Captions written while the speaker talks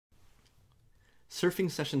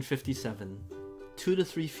Surfing session 57. 2 to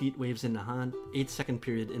 3 feet waves in Nahant, 8-second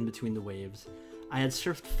period in between the waves. I had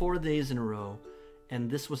surfed 4 days in a row, and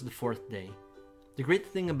this was the 4th day. The great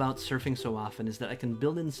thing about surfing so often is that I can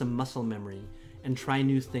build in some muscle memory and try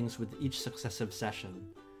new things with each successive session.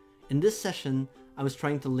 In this session, I was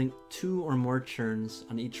trying to link 2 or more turns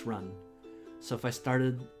on each run. So if I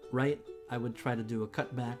started right, I would try to do a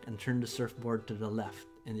cutback and turn the surfboard to the left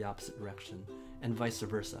in the opposite direction, and vice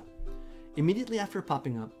versa. Immediately after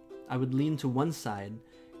popping up, I would lean to one side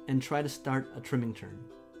and try to start a trimming turn.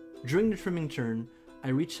 During the trimming turn,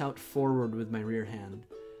 I reach out forward with my rear hand.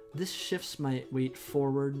 This shifts my weight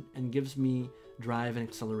forward and gives me drive and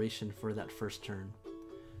acceleration for that first turn.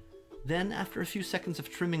 Then, after a few seconds of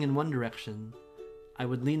trimming in one direction, I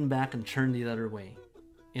would lean back and turn the other way.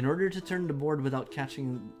 In order to turn the board without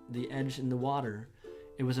catching the edge in the water,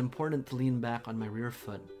 it was important to lean back on my rear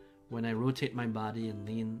foot when I rotate my body and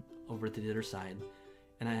lean over to the other side,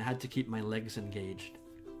 and I had to keep my legs engaged.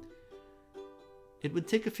 It would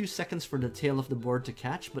take a few seconds for the tail of the board to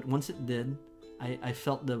catch, but once it did, I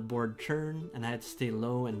felt the board turn and I had to stay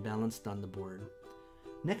low and balanced on the board.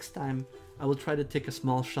 Next time, I will try to take a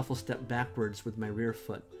small shuffle step backwards with my rear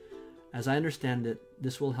foot. As I understand it,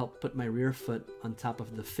 this will help put my rear foot on top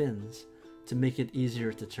of the fins to make it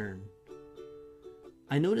easier to turn.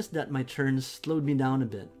 I noticed that my turns slowed me down a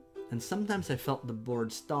bit, and sometimes I felt the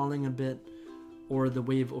board stalling a bit or the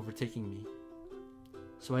wave overtaking me.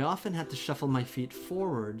 So I often had to shuffle my feet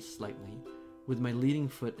forward slightly with my leading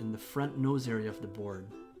foot in the front nose area of the board.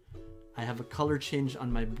 I have a color change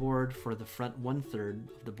on my board for the front 1/3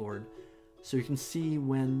 of the board, so you can see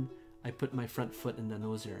when I put my front foot in the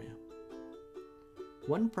nose area.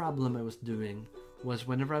 One problem I was doing was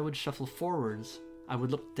whenever I would shuffle forwards, I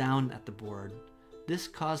would look down at the board. This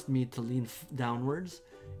caused me to lean downwards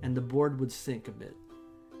and the board would sink a bit.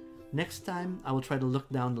 Next time, I will try to look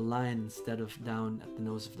down the line instead of down at the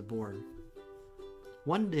nose of the board.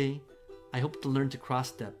 One day, I hope to learn to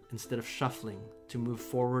cross-step instead of shuffling to move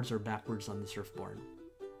forwards or backwards on the surfboard.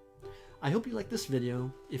 I hope you liked this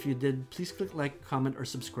video. If you did, please click like, comment, or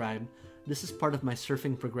subscribe. This is part of my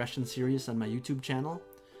surfing progression series on my YouTube channel.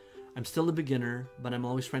 I'm still a beginner, but I'm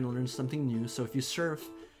always trying to learn something new, so if you surf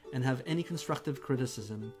and have any constructive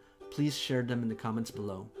criticism, please share them in the comments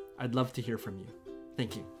below. I'd love to hear from you.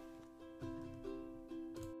 Thank you.